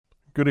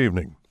Good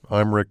evening.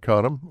 I'm Rick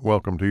Cottam.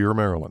 Welcome to Your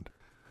Maryland.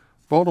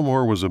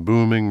 Baltimore was a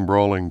booming,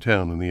 brawling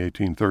town in the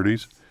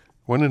 1830s.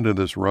 When into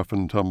this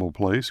rough-and-tumble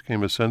place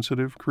came a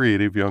sensitive,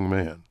 creative young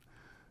man.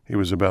 He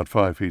was about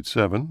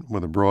 5'7",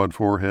 with a broad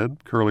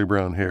forehead, curly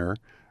brown hair,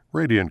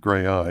 radiant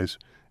gray eyes,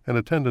 and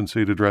a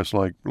tendency to dress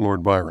like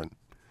Lord Byron.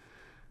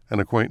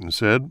 An acquaintance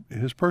said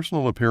his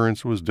personal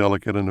appearance was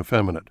delicate and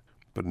effeminate,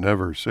 but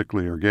never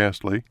sickly or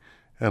ghastly,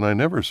 and I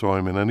never saw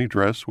him in any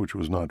dress which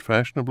was not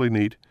fashionably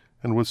neat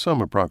and with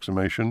some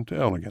approximation to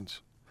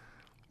elegance.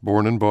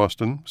 Born in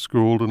Boston,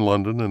 schooled in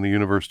London and the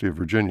University of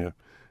Virginia,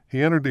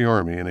 he entered the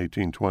Army in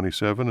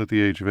 1827 at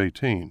the age of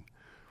 18.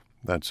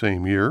 That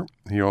same year,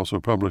 he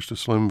also published a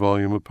slim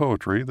volume of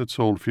poetry that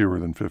sold fewer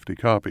than 50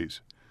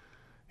 copies.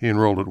 He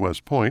enrolled at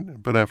West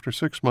Point, but after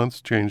 6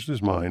 months changed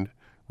his mind,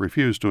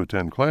 refused to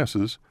attend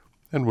classes,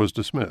 and was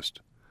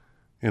dismissed.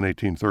 In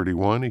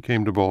 1831, he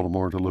came to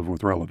Baltimore to live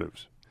with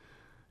relatives.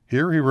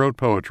 Here he wrote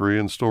poetry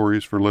and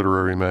stories for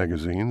literary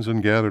magazines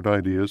and gathered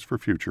ideas for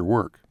future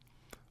work.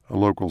 A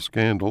local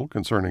scandal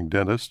concerning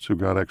dentists who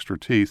got extra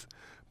teeth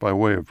by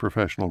way of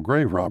professional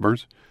grave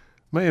robbers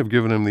may have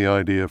given him the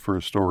idea for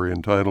a story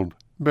entitled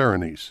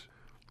Berenice.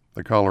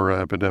 The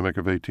cholera epidemic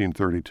of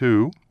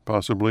 1832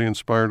 possibly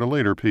inspired a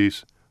later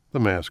piece, The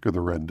Mask of the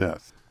Red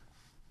Death.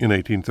 In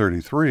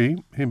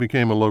 1833, he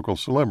became a local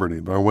celebrity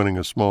by winning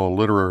a small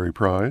literary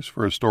prize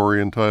for a story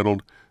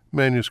entitled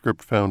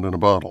Manuscript Found in a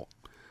Bottle.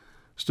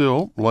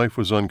 Still, life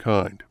was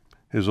unkind.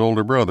 His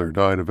older brother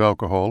died of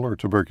alcohol or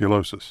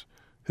tuberculosis.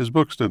 His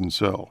books didn't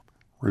sell.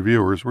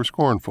 Reviewers were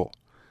scornful.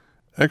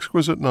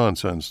 Exquisite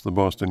nonsense, the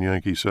Boston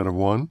Yankee said of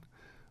one.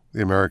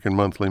 The American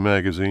Monthly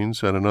Magazine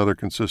said another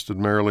consisted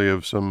merely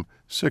of some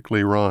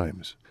sickly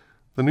rhymes.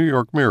 The New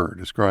York Mirror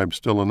described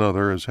still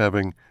another as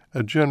having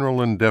a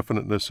general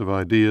indefiniteness of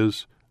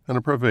ideas and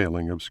a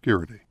prevailing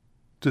obscurity.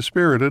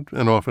 Dispirited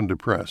and often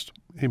depressed,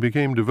 he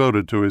became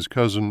devoted to his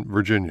cousin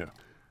Virginia.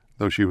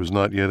 Though she was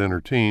not yet in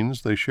her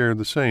teens, they shared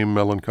the same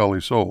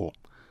melancholy soul.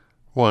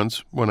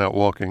 Once, when out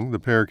walking, the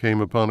pair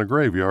came upon a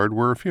graveyard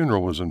where a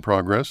funeral was in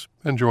progress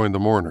and joined the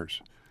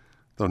mourners.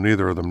 Though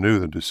neither of them knew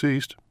the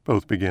deceased,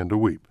 both began to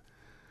weep.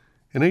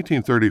 In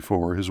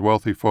 1834, his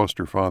wealthy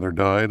foster father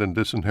died and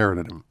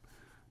disinherited him.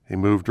 He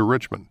moved to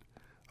Richmond.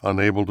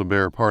 Unable to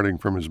bear parting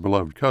from his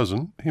beloved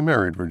cousin, he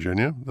married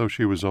Virginia, though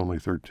she was only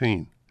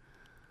 13.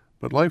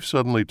 But life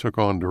suddenly took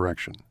on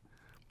direction.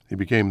 He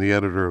became the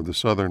editor of the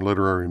Southern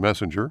Literary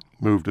Messenger,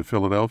 moved to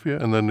Philadelphia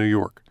and then New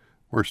York,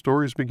 where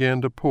stories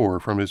began to pour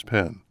from his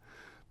pen.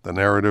 The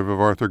narrative of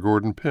Arthur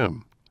Gordon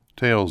Pym,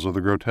 Tales of the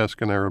Grotesque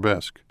and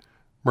Arabesque,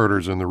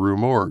 Murders in the Rue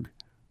Morgue,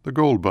 The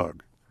Gold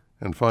Bug,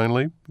 and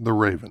finally, The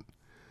Raven.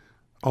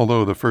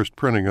 Although the first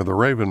printing of The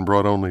Raven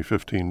brought only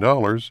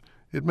 $15,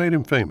 it made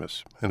him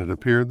famous, and it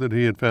appeared that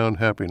he had found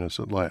happiness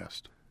at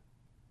last.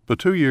 But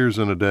 2 years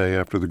and a day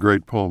after the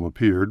great poem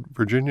appeared,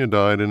 Virginia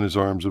died in his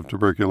arms of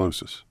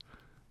tuberculosis.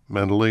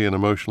 Mentally and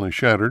emotionally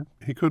shattered,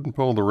 he couldn't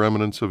pull the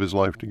remnants of his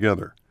life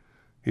together.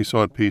 He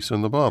sought peace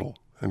in the bottle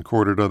and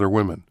courted other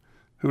women,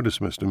 who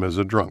dismissed him as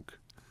a drunk.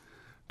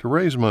 To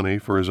raise money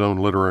for his own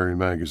literary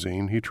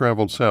magazine, he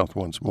traveled south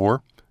once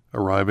more,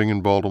 arriving in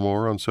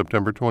Baltimore on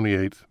September 28,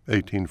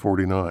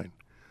 1849.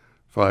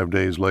 5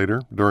 days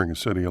later, during a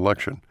city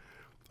election,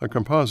 a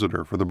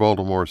compositor for the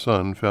Baltimore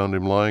Sun found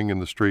him lying in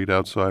the street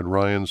outside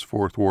Ryan's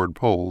Fourth Ward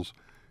polls,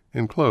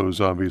 in clothes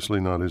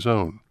obviously not his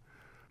own.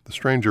 The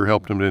stranger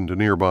helped him into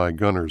nearby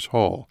Gunners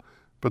Hall,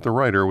 but the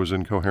writer was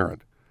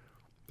incoherent.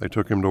 They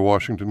took him to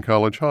Washington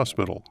College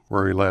Hospital,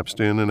 where he lapsed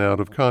in and out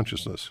of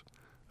consciousness,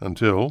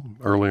 until,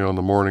 early on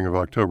the morning of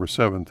October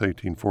 7,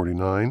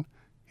 1849,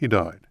 he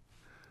died.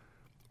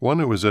 One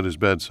who was at his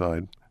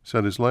bedside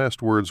said his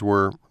last words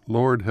were,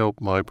 "Lord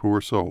help my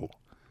poor soul."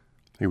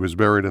 He was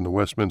buried in the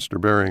Westminster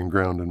Burying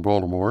Ground in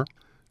Baltimore,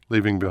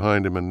 leaving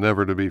behind him a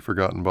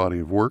never-to-be-forgotten body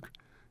of work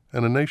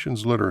and a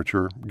nation's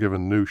literature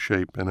given new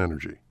shape and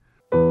energy.